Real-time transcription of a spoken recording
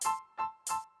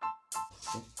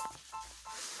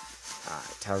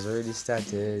It has already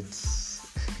started.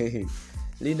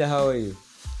 Linda, how are you?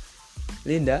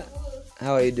 Linda,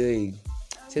 how are you doing?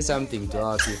 Say something to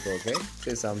our people, okay?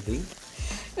 Say something.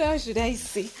 How should I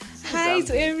say? Hi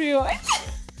to everyone.